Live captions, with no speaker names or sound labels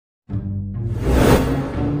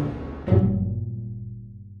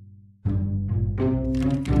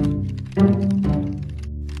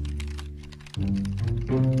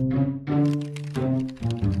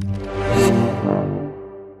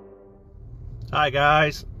Hi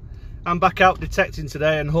guys, I'm back out detecting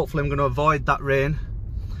today and hopefully I'm going to avoid that rain.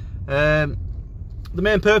 The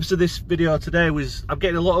main purpose of this video today was I'm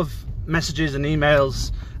getting a lot of messages and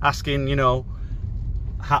emails asking, you know,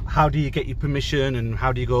 how do you get your permission and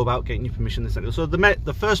how do you go about getting your permission, this and that. So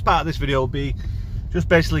the first part of this video will be just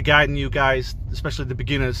basically guiding you guys, especially the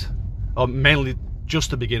beginners, or mainly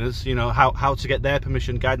just the beginners, you know, how to get their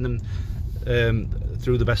permission, guiding them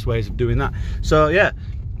through the best ways of doing that. So yeah,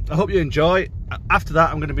 I hope you enjoy. After that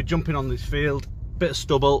I'm going to be jumping on this field, bit of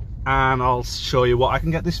stubble, and I'll show you what I can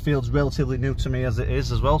get. This field's relatively new to me as it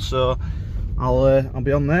is as well, so I'll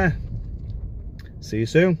be on there. See you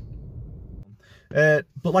soon. But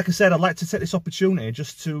like I said, I'd like to take this opportunity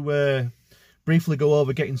just to briefly go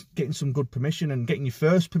over getting some good permission and getting your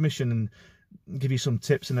first permission, and give you some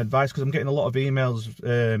tips and advice, because I'm getting a lot of emails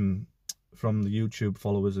from the YouTube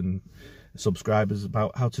followers and subscribers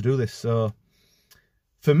about how to do this. So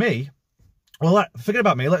for me, well, forget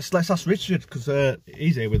about me, let's ask Richard, because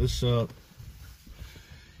he's here with us. So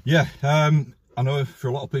yeah, I know for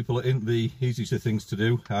a lot of people it isn't the easiest of things to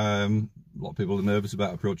do. A lot of people are nervous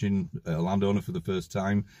about approaching a landowner for the first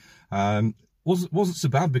time. Wasn't so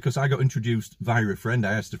bad, because I got introduced via a friend.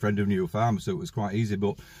 I asked a friend who knew a farmer, so it was quite easy.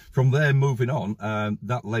 But from there, moving on,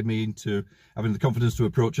 that led me into having the confidence to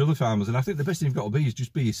approach other farmers. And I think the best thing you've got to be is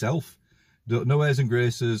just be yourself. No airs and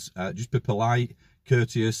graces. Just be polite,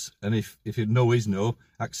 courteous, and if no is no,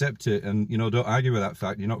 accept it, and you know, don't argue with that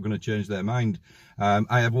fact. You're not going to change their mind.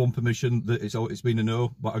 I have one permission that it's been a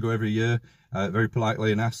no, but I go every year very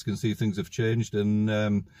politely and ask and see if things have changed,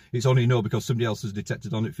 and it's only a no because somebody else has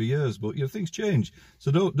detected on it for years. But you know, things change,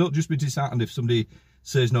 so don't just be disheartened if somebody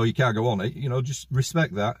says no, you can't go on it. You know, just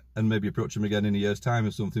respect that and maybe approach them again in a year's time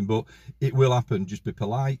or something. But it will happen. Just be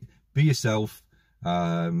polite, be yourself,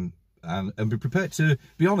 and be prepared to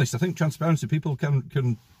be honest. I think transparency, people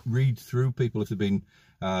can read through people if they've been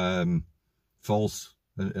false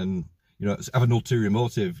and you know, have an ulterior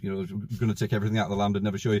motive. You know, going to take everything out of the land and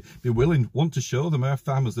never show you. Be willing, want to show them. I have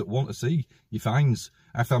farmers that want to see your finds.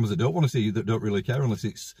 I have farmers that don't want to see you, that don't really care unless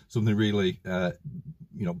it's something really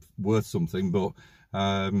you know, worth something. But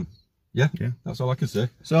yeah, that's all I can say.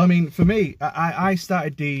 So I mean, for me, I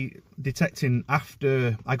started detecting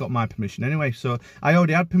after I got my permission anyway. So I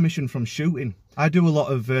already had permission from shooting. I do a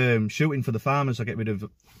lot of shooting for the farmers. I get rid of,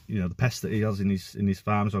 you know, the pests that he has in his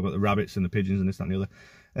farm. So I've got the rabbits and the pigeons and this, that and the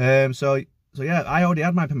other. So yeah, I already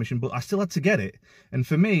had my permission, but I still had to get it. And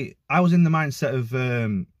for me, I was in the mindset of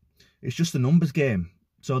it's just a numbers game.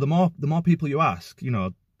 So the more people you ask, you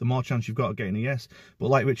know, the more chance you've got of getting a yes. But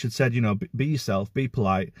like Richard said, you know, be yourself, be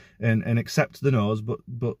polite, and accept the no's, but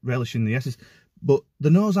relish in the yeses. But the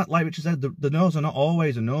no's, like Richard said, the no's are not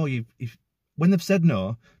always a no. When they've said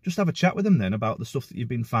no, just have a chat with them then about the stuff that you've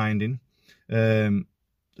been finding. You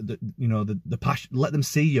know, the passion. Let them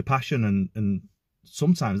see your passion, and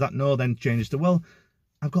sometimes that no then changes to, well,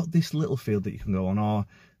 I've got this little field that you can go on, or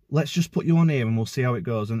let's just put you on here and we'll see how it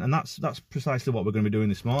goes. And that's precisely what we're going to be doing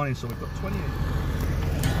this morning. So we've got 20.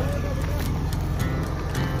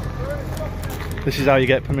 This is how you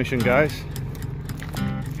get permission, guys.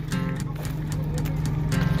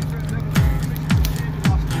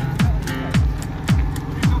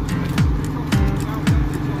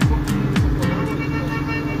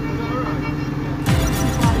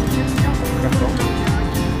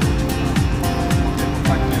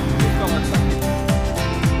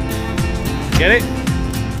 Get it?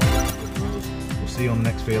 We'll see you on the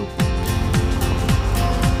next field.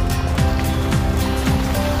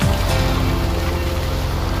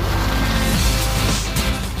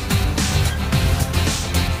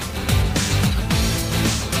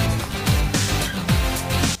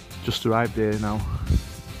 Just arrived here now,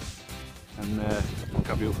 and look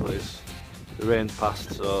how beautiful it is. The rain's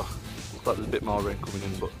passed, so looks like there's a bit more rain coming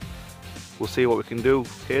in, but we'll see what we can do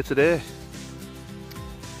here today.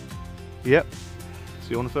 Yep,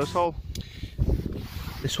 see you on the first hole.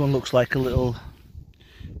 This one looks like a little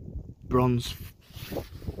bronze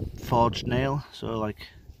forged nail. So like,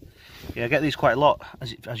 yeah, I get these quite a lot,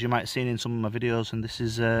 as you might have seen in some of my videos. And this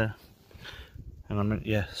is hang on a minute,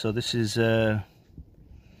 yeah, so this is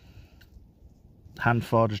hand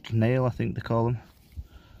forged nail, I think they call them.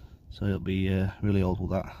 So it'll be really old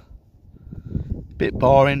with that. Bit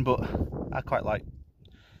boring, but I quite like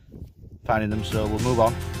finding them, so we'll move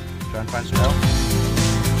on. Try and find some else.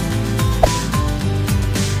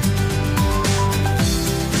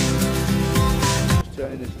 Just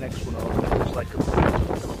turning this next one over. It looks like a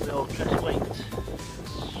little dress weight.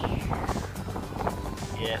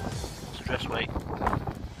 Yeah, it's a dress weight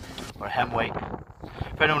or a hem weight.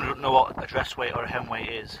 If anyone doesn't know what a dress weight or a hem weight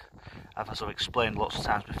is, as I've explained lots of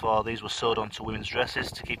times before, these were sewed onto women's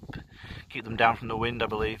dresses to keep them down from the wind, I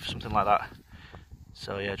believe, something like that.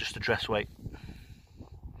 So yeah, just a dress weight.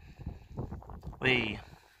 Whee!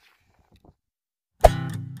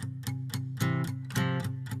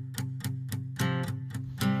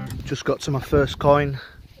 Just got to my first coin,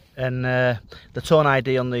 and the tone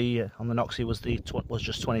ID on the Noxie was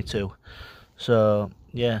just 22. So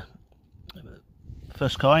yeah,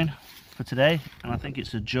 first coin for today, and I think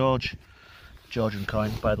it's a Georgian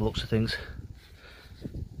coin by the looks of things.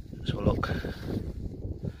 Let's have a look.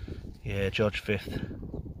 Yeah, George V.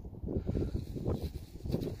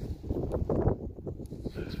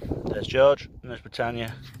 There's George, and there's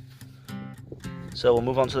Britannia. So we'll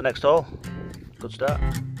move on to the next hole. Good start.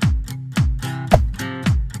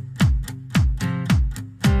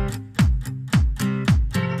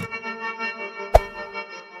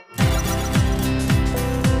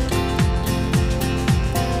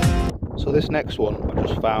 So this next one I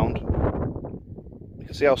just found, you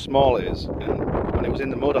can see how small it is, and when it was in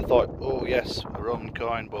the mud I thought, oh yes, a Roman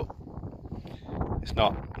coin, but it's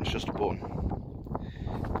not, it's just a button.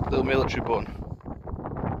 Little military button.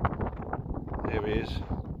 Here he is.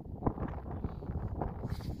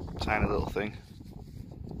 Tiny little thing.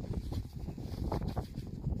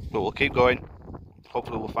 But we'll keep going.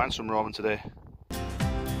 Hopefully we'll find some Roman today.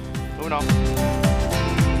 Moving on.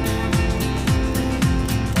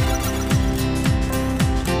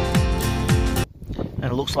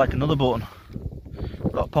 And it looks like another button.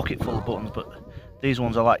 I've got a pocket full of buttons, but these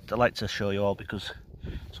ones I like to show you all because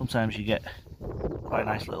sometimes you get quite a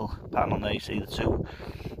nice little pattern on there. You see the two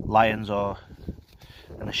lions and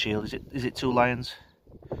a shield. Is it two lions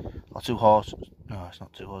or two horses? No, it's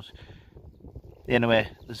not two horses. Anyway,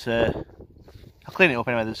 there's I'll clean it up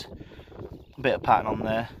anyway. There's a bit of pattern on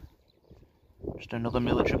there. Just another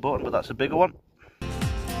military button, but that's a bigger one.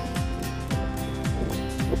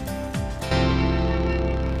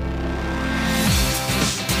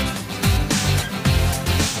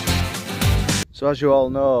 So as you all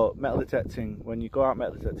know, metal detecting, when you go out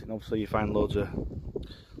metal detecting, obviously you find loads of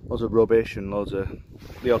rubbish and loads of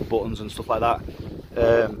the odd buttons and stuff like that.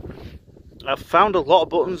 I've found a lot of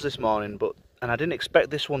buttons this morning, and I didn't expect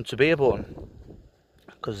this one to be a button,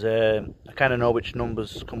 because I kind of know which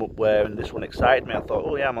numbers come up where, and this one excited me. I thought,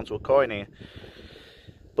 oh yeah, I'm onto a coin here.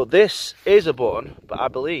 But this is a button, but I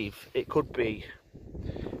believe it could be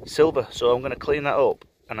silver, so I'm going to clean that up,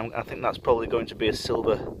 and I think that's probably going to be a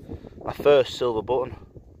silver. My first silver button,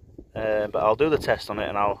 but I'll do the test on it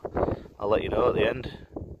and I'll let you know at the end.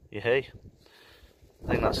 Hey, I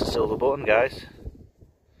think that's a silver button, guys.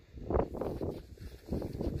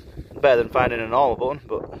 Better than finding a normal button,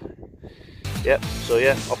 but yep. So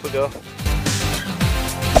yeah, off we go.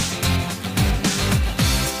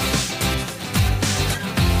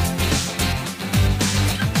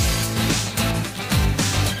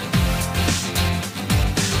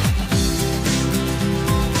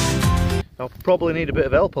 I'll probably need a bit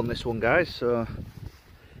of help on this one, guys, so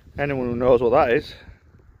anyone who knows what that is,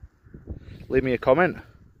 leave me a comment.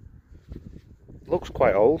 Looks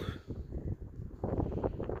quite old.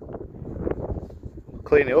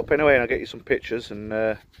 Clean it up anyway and I'll get you some pictures, and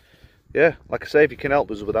yeah, like I say, if you can help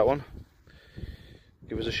us with that one,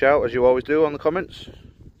 give us a shout as you always do on the comments.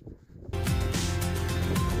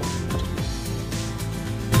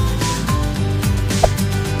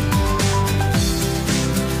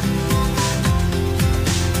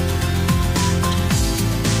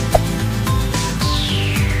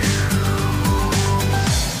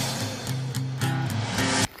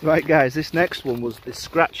 Right guys, this next one was the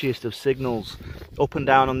scratchiest of signals, up and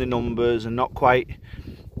down on the numbers and not quite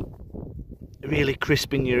really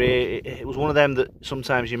crisp in your ear. It was one of them that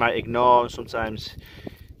sometimes you might ignore and sometimes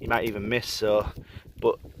you might even miss. So,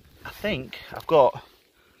 but I think I've got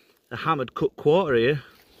a hammered cut quarter here.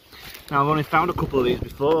 Now I've only found a couple of these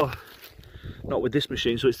before, not with this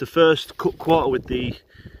machine, so it's the first cut quarter with the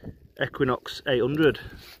Equinox 800,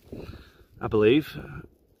 I believe.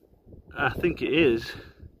 I think it is.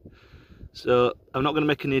 So I'm not going to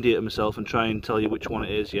make an idiot of myself and try and tell you which one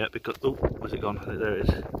it is yet, because oh, where's it gone? I think there it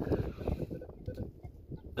is.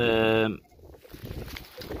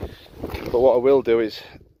 But what I will do is,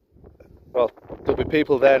 well, there'll be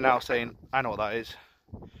people there now saying I know what that is,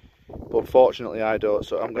 but unfortunately I don't.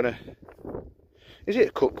 So I'm gonna. Is it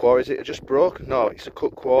a cut quarter? Is it just broke? No, it's a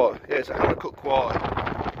cut quarter. Yeah, it's a hammer cut quarter.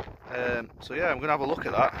 So yeah, I'm gonna have a look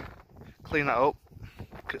at that, clean that up.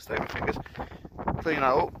 Can't stay with my fingers. Clean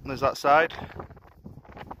that up, and there's that side,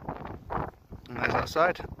 and there's that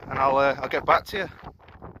side, and I'll get back to you.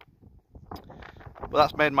 But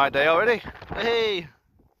that's made my day already. Hey,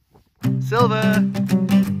 silver!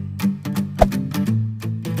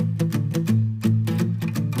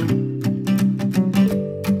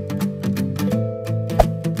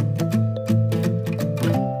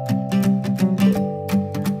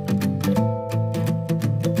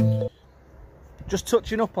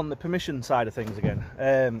 touching up on the permission side of things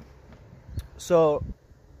again. So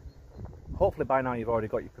hopefully by now you've already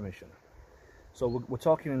got your permission. So we're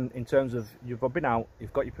talking in terms of you've been out,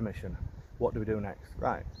 you've got your permission. What do we do next?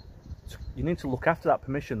 Right. You need to look after that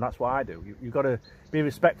permission. That's what I do. You've got to be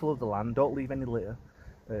respectful of the land. Don't leave any litter.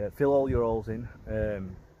 Fill all your holes in,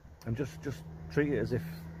 and just treat it as if,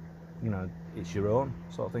 you know, it's your own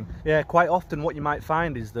sort of thing. Yeah, quite often what you might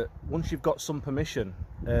find is that once you've got some permission,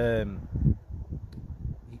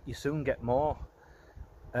 you soon get more.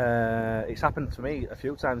 It's happened to me a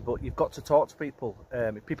few times, but you've got to talk to people.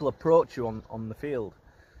 If people approach you on the field,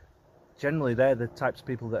 generally they're the types of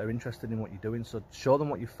people that are interested in what you're doing, so show them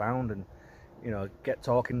what you found, and, you know, get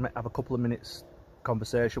talking, have a couple of minutes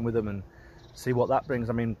conversation with them and see what that brings.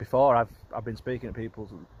 I mean, before I've been speaking to people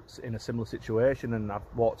in a similar situation, and I've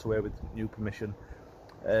walked away with new permission,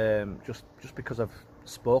 just because I've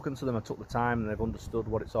spoken to them. I took the time and they've understood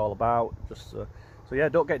what it's all about. So yeah,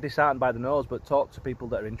 don't get disheartened by the no's, but talk to people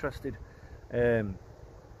that are interested.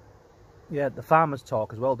 Yeah, the farmers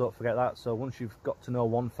talk as well, don't forget that. So once you've got to know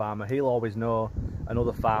one farmer, he'll always know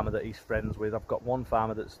another farmer that he's friends with. I've got one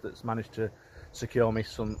farmer that's managed to secure me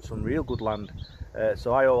some real good land,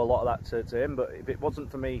 so I owe a lot of that to him. But if it wasn't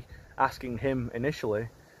for me asking him initially,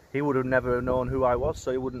 he would have never known who I was,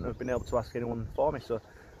 so he wouldn't have been able to ask anyone for me. So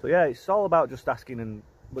yeah, it's all about just asking,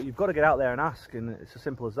 but you've got to get out there and ask, and it's as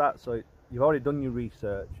simple as that. So you've already done your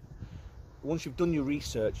research. Once you've done your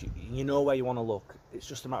research, you know where you want to look. It's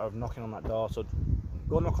just a matter of knocking on that door. So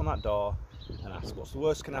go knock on that door and ask. What's the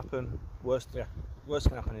worst can happen? Worst can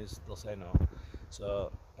happen is they'll say no.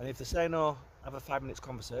 So, and if they say no, have a 5 minutes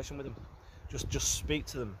conversation with them. Just speak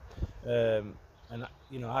to them. And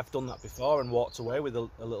you know, I've done that before and walked away with a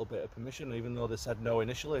little bit of permission, even though they said no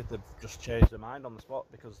initially. They've just changed their mind on the spot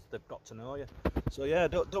because they've got to know you. So yeah,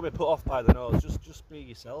 don't be put off by the no's. Just be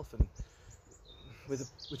yourself. And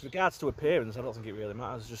with regards to appearance, I don't think it really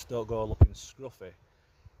matters. Just don't go looking scruffy.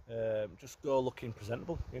 Just go looking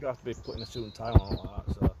presentable. You don't have to be putting a suit and tie on like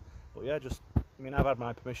that. So, but yeah, I mean, I've had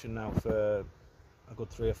my permission now for a good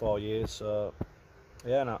 3 or 4 years. So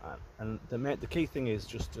yeah, and the key thing is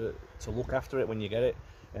just to look after it when you get it,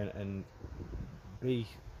 and be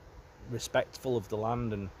respectful of the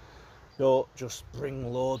land, and don't just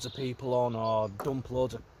bring loads of people on or dump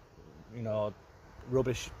loads of, you know,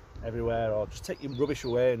 rubbish everywhere, or just take your rubbish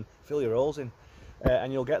away and fill your holes in,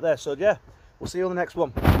 and you'll get there. So yeah, we'll see you on the next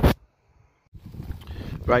one.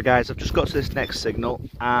 Right guys, I've just got to this next signal,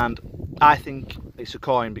 and I think it's a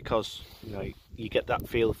coin because, you know, you get that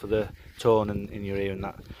feel for the tone in your ear and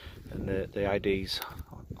that, and the IDs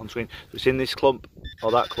on screen. So it's in this clump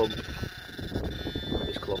or that clump, or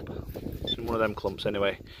this clump. It's in one of them clumps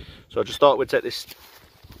anyway. So I just thought we'd take this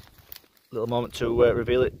little moment to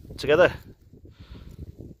reveal it together.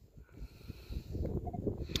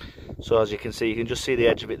 So as you can see, you can just see the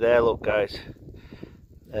edge of it there, look guys.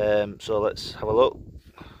 So let's have a look,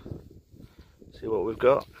 see what we've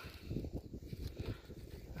got.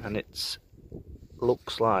 And it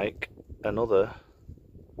looks like another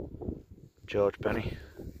George Penny.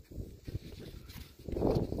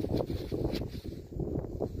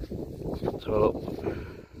 Let's have a look.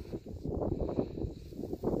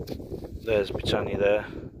 There's Britannia there.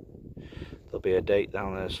 There'll be a date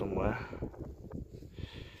down there somewhere.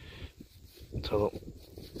 So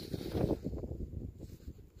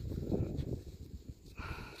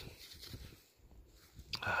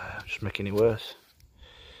I'm just making it worse.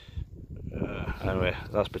 Anyway,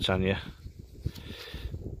 that's Britannia,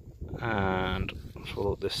 and let's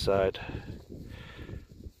look this side.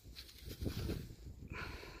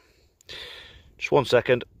 Just 1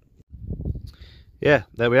 second. Yeah,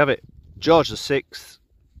 there we have it, George VI,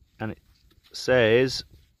 and it says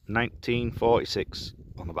 1946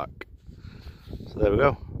 on the back. So there we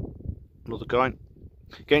go, another coin.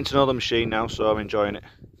 Getting to know the machine now, so I'm enjoying it.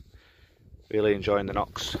 Really enjoying the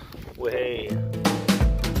knocks. Way.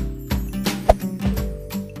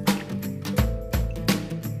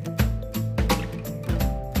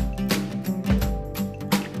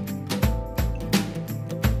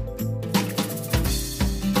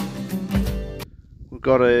 We've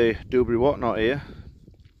got a Dewberry whatnot here.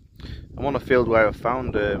 I'm on a field where I've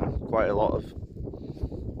found quite a lot of,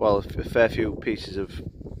 well, a fair few pieces of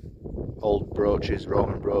old brooches,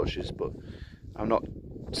 Roman brooches, but I'm not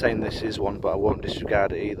saying this is one, but I won't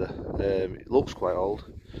disregard it either. It looks quite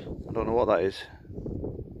old. I don't know what that is.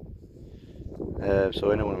 So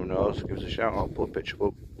anyone who knows, give us a shout. I'll put a picture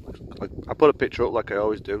up. I put a picture up like I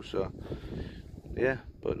always do. So yeah,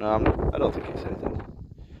 but no, I don't think it's anything.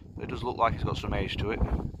 It does look like it's got some age to it.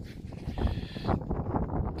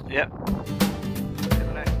 Yep.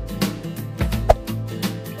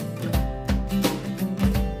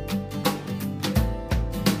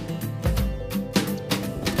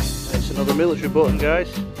 military button,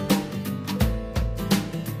 guys.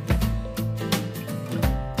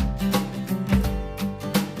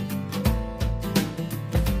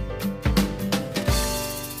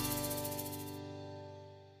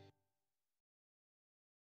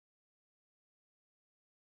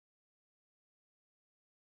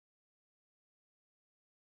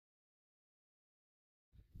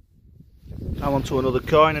 Now on to another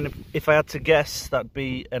coin, and if I had to guess, that'd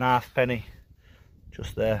be an halfpenny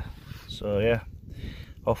just there. So yeah,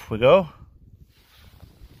 off we go.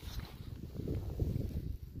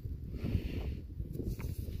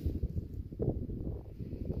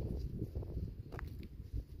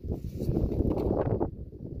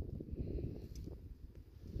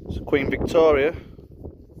 It's a Queen Victoria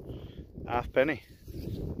halfpenny.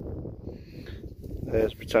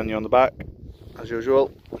 There's Britannia on the back, as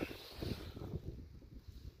usual.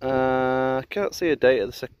 I can't see a date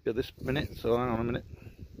at this minute, so hang on a minute.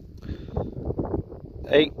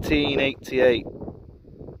 1888.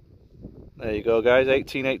 There you go, guys.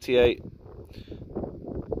 1888.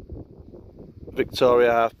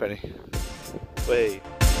 Victoria halfpenny. Wait.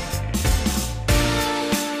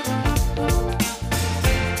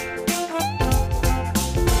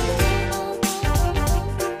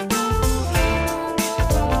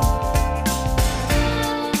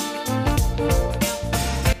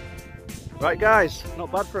 Right guys,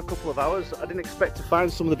 not bad for a couple of hours. I didn't expect to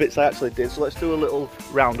find some of the bits I actually did, so let's do a little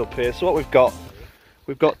roundup here. So what we've got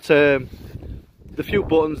the few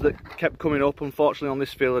buttons that kept coming up. Unfortunately on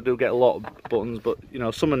this field I do get a lot of buttons, but you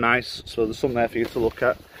know, some are nice, so there's some there for you to look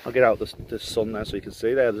at. I'll get out the sun there so you can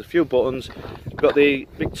see there. There's a few buttons. We've got the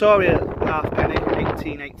Victoria halfpenny,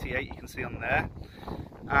 1888, you can see on there.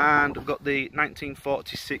 And we've got the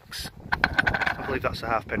 1946, I believe that's a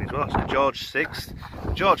halfpenny as well. It's the George VI,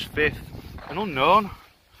 George V, an unknown.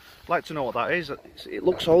 I'd like to know what that is. It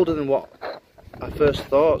looks older than what I first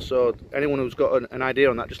thought, so anyone who's got an idea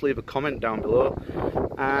on that, just leave a comment down below.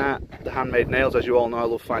 The handmade nails, as you all know, I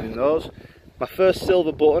love finding those. My first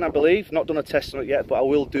silver button, I believe. Not done a test on it yet, but I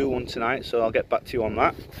will do one tonight, so I'll get back to you on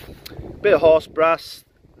that. Bit of horse brass,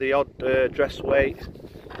 the odd dress weight.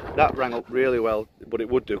 That rang up really well, but it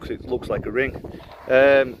would do because it looks like a ring.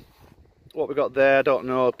 What we got there, I don't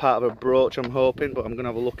know, part of a brooch I'm hoping, but I'm going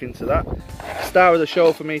to have a look into that. Star of the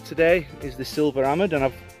show for me today is the silver hammered, and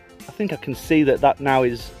I think I can see that now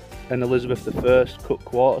is an Elizabeth I cut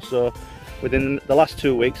quarter, so within the last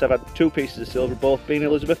 2 weeks I've had 2 pieces of silver, both being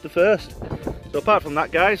Elizabeth I. So apart from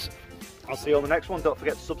that guys, I'll see you on the next one. Don't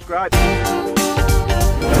forget to subscribe.